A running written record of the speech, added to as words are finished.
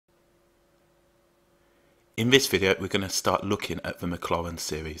In this video, we're going to start looking at the Maclaurin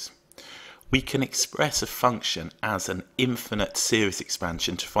series. We can express a function as an infinite series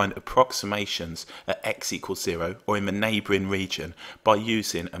expansion to find approximations at x equals 0 or in the neighbouring region by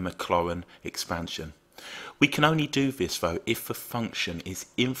using a Maclaurin expansion. We can only do this though if the function is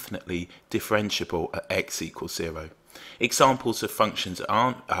infinitely differentiable at x equals 0. Examples of functions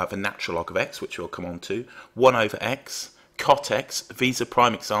are the natural log of x, which we'll come on to, 1 over x, cot x. These are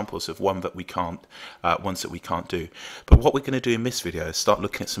prime examples of ones that we can't do. But what we're going to do in this video is start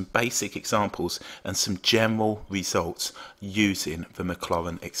looking at some basic examples and some general results using the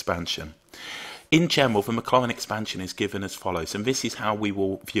Maclaurin expansion. In general, the Maclaurin expansion is given as follows, and this is how we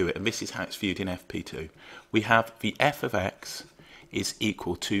will view it, and this is how it's viewed in FP2. We have the f of x is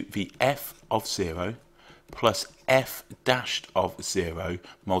equal to the f of 0 plus f dashed of 0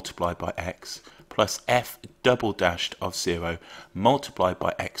 multiplied by x plus f double dashed of 0 multiplied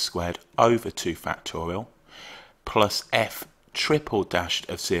by x squared over 2 factorial plus f triple dashed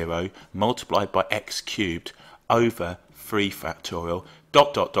of 0 multiplied by x cubed over 3 factorial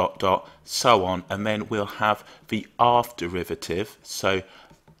dot dot dot dot so on, and then we'll have the rth derivative, so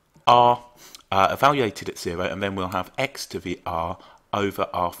r evaluated at 0, and then we'll have x to the r over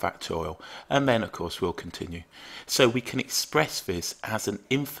r factorial, and then of course we'll continue. So we can express this as an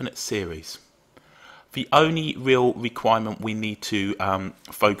infinite series. The only real requirement we need to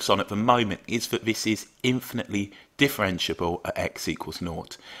focus on at the moment is that this is infinitely differentiable at x equals 0.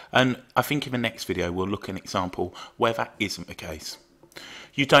 And I think in the next video we'll look at an example where that isn't the case.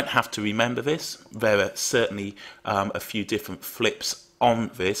 You don't have to remember this. There are certainly a few different flips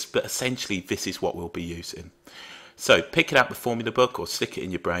on this, but essentially this is what we'll be using. So pick it out the formula book or stick it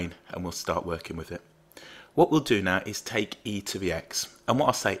in your brain and we'll start working with it. What we'll do now is take e to the x, and what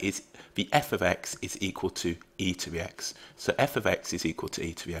I'll say is the f of x is equal to e to the x. So f of x is equal to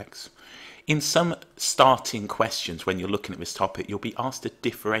e to the x. In some starting questions when you're looking at this topic, you'll be asked to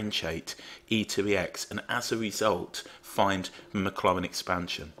differentiate e to the x and as a result find the Maclaurin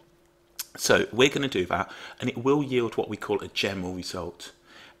expansion. So we're going to do that, and it will yield what we call a general result.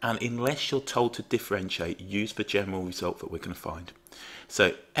 And unless you're told to differentiate, use the general result that we're going to find.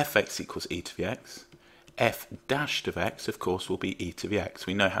 So fx equals e to the x. F dashed of x, of course, will be e to the x.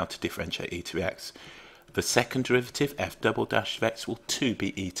 We know how to differentiate e to the x. The second derivative, f double dashed of x, will too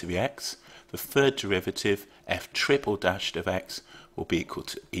be e to the x. The third derivative, f triple dashed of x, will be equal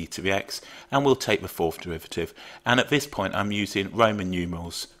to e to the x. And we'll take the fourth derivative. And at this point, I'm using Roman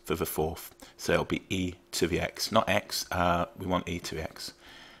numerals for the fourth. So it'll be e to the x, not x. We want e to the x.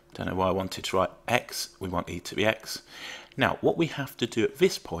 Don't know why I wanted to write x. We want e to the x. Now, what we have to do at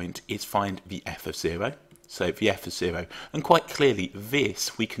this point is find the f of 0. So the f of 0. And quite clearly,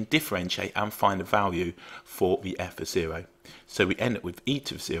 this we can differentiate and find a value for the f of 0. So we end up with e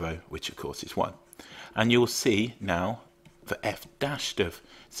to the 0, which of course is 1. And you'll see now the f dashed of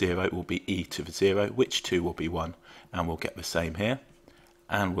 0 will be e to the 0, which too will be 1. And we'll get the same here.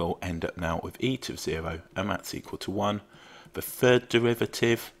 And we'll end up now with e to the 0, and that's equal to 1. The third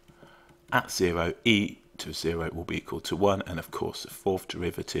derivative at 0, e to 0 will be equal to 1, and of course the fourth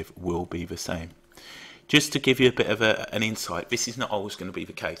derivative will be the same. Just to give you a bit of an insight, this is not always going to be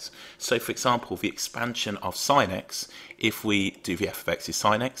the case. So for example, the expansion of sine x, if we do the f of x is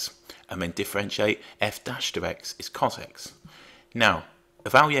sine x, and then differentiate, f dashed of x is cos x. Now,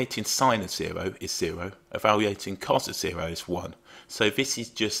 evaluating sine of 0 is 0, evaluating cos of 0 is 1. So this is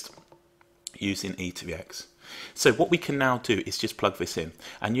just using e to the x. So what we can now do is just plug this in,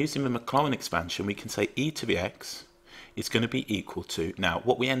 and using the Maclaurin expansion we can say e to the x is going to be equal to, now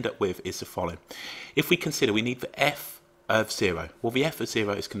what we end up with is the following. If we consider we need the f of 0, well the f of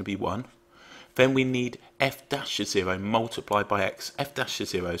 0 is going to be 1, then we need f dash of 0 multiplied by x. F dash of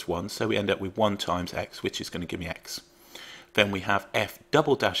 0 is 1, so we end up with 1 times x, which is going to give me x. Then we have f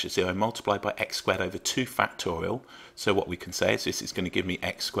double dash of 0 multiplied by x squared over 2 factorial, so what we can say is this is going to give me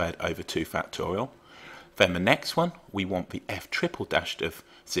x squared over 2 factorial. Then the next one, we want the f triple dashed of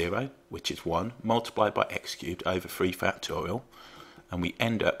 0, which is 1, multiplied by x cubed over 3 factorial, and we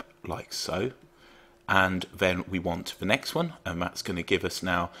end up like so. And then we want the next one, and that's going to give us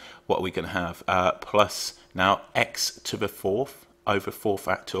now, what are we going to have, plus now x to the 4th over 4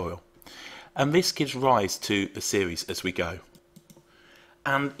 factorial. And this gives rise to the series as we go.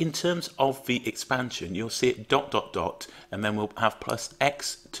 And in terms of the expansion, you'll see it dot dot dot, and then we'll have plus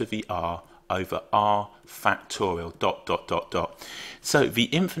x to the r over r factorial dot dot dot dot. So the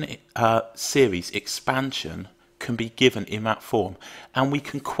infinite series expansion can be given in that form, and we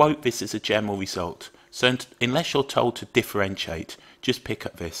can quote this as a general result. So unless you're told to differentiate, just pick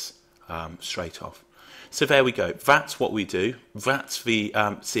up this straight off. So there we go. That's what we do. That's the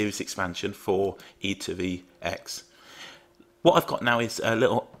series expansion for e to the x. What I've got now is a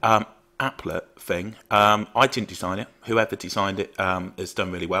little applet thing. I didn't design it. Whoever designed it has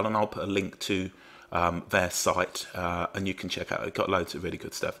done really well, and I'll put a link to their site, and you can check out. They've got loads of really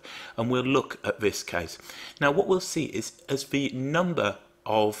good stuff. And we'll look at this case. Now, what we'll see is as the number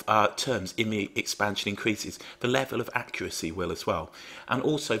of terms in the expansion increases, the level of accuracy will as well. And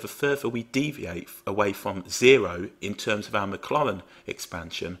also, the further we deviate away from 0 in terms of our Maclaurin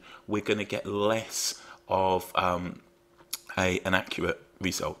expansion, we're going to get less of an accurate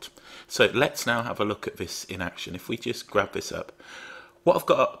result. So let's now have a look at this in action. If we just grab this up, what I've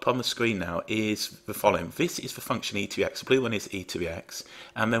got up on the screen now is the following. This is the function e to the x. The blue one is e to the x.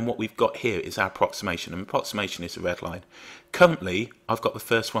 And then what we've got here is our approximation. And approximation is a red line. Currently, I've got the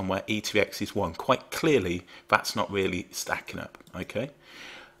first one where e to the x is 1. Quite clearly, that's not really stacking up. Okay.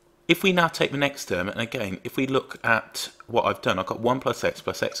 If we now take the next term, and again, if we look at what I've done, I've got 1 plus x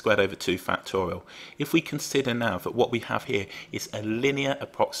squared over 2 factorial. If we consider now that what we have here is a linear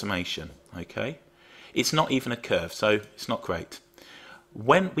approximation. Okay. It's not even a curve, so it's not great.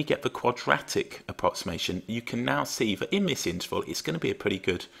 When we get the quadratic approximation, you can now see that in this interval, it's going to be a pretty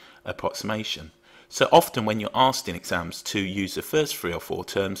good approximation. So often when you're asked in exams to use the first 3 or 4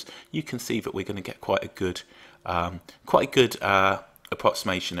 terms, you can see that we're going to get quite a good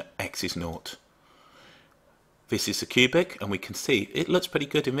approximation at x is 0. This is the cubic, and we can see it looks pretty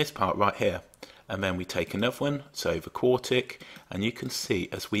good in this part right here. And then we take another one, so the quartic, and you can see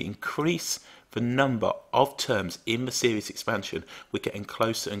as we increase the number of terms in the series expansion, we're getting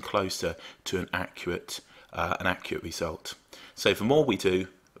closer and closer to an accurate result. So the more we do,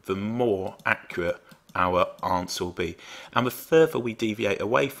 the more accurate our answer will be. And the further we deviate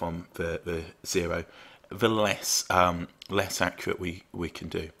away from the 0, the less accurate we can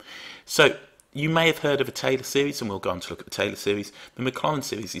do. So you may have heard of a Taylor series, and we'll go on to look at the Taylor series. The Maclaurin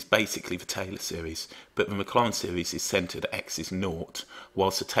series is basically the Taylor series, but the Maclaurin series is centred at x is 0,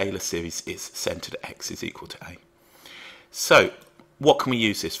 whilst the Taylor series is centred at x is equal to a. So what can we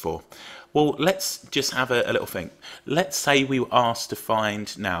use this for? Well, let's just have a little think. Let's say we were asked to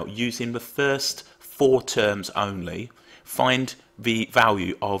find now, using the first 4 terms only, find the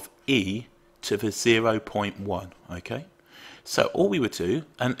value of e to the 0.1, okay? So all we would do,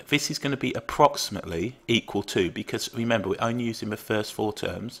 and this is going to be approximately equal to, because remember we're only using the first 4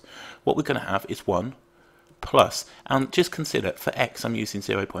 terms, what we're going to have is 1 plus, and just consider for x I'm using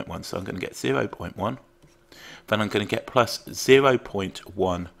 0.1, so I'm going to get 0.1, then I'm going to get plus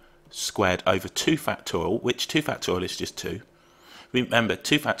 0.1 squared over 2 factorial, which 2 factorial is just 2. Remember,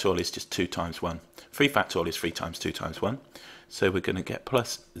 2 factorial is just 2 times 1. 3 factorial is 3 times 2 times 1. So we're going to get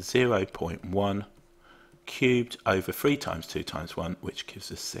plus 0.1 cubed over 3 times 2 times 1, which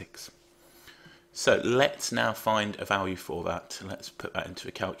gives us 6. So let's now find a value for that. Let's put that into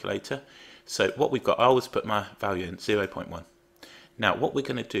a calculator. So what we've got, I always put my value in 0.1. Now what we're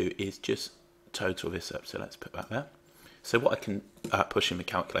going to do is just total this up. So let's put that there. So what I can push in the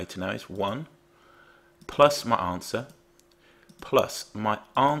calculator now is 1 plus my answer,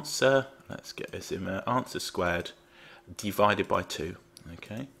 let's get this in there, answer squared divided by 2.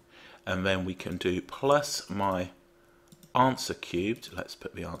 Okay. And then we can do plus my answer cubed. Let's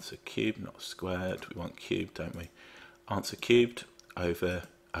put the answer cubed, not squared. We want cubed, don't we? Answer cubed over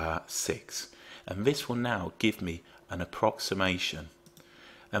 6. And this will now give me an approximation.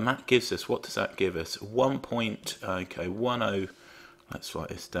 And that gives us, what does that give us? 1.10, let's write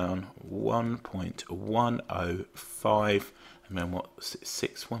this down, 1.105, and then what's it,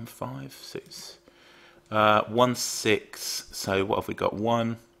 615? 16, so what have we got?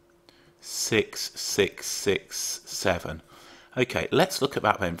 16667. Okay, let's look at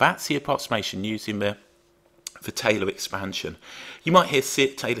that then. That's the approximation using the Taylor expansion. You might hear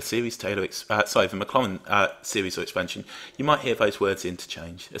Taylor series, the Maclaurin series or expansion. You might hear those words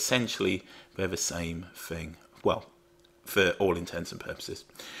interchange. Essentially, they're the same thing. Well, for all intents and purposes.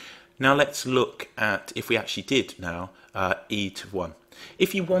 Now let's look at if we actually did now e to 1.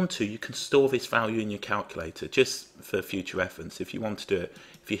 If you want to, you can store this value in your calculator just for future reference. If you want to do it,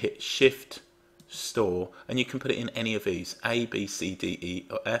 if you hit Shift, Store, and you can put it in any of these, A, B, C, D, E,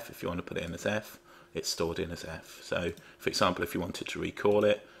 or F. If you want to put it in as F, it's stored in as F. So, for example, if you wanted to recall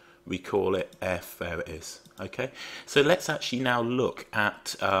it F, there it is. Okay, so let's actually now look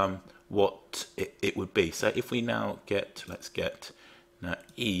at what it would be. So if we now get, let's get now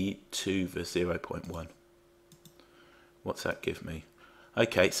e to the 0.1. What's that give me?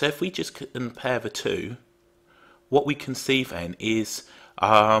 Okay, so if we just compare the two, what we can see then is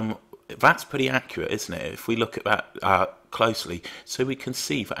that's pretty accurate, isn't it? If we look at that closely so we can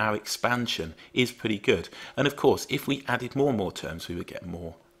see that our expansion is pretty good. And of course, if we added more and more terms, we would get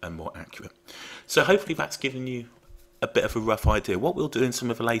more and more accurate. So hopefully that's given you a bit of a rough idea. What we'll do in some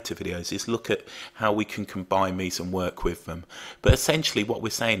of the later videos is look at how we can combine these and work with them. But essentially what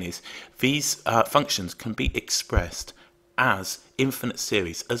we're saying is these functions can be expressed as infinite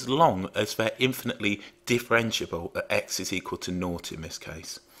series as long as they're infinitely differentiable at x is equal to 0 in this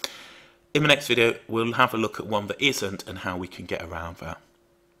case. In the next video we'll have a look at one that isn't and how we can get around that.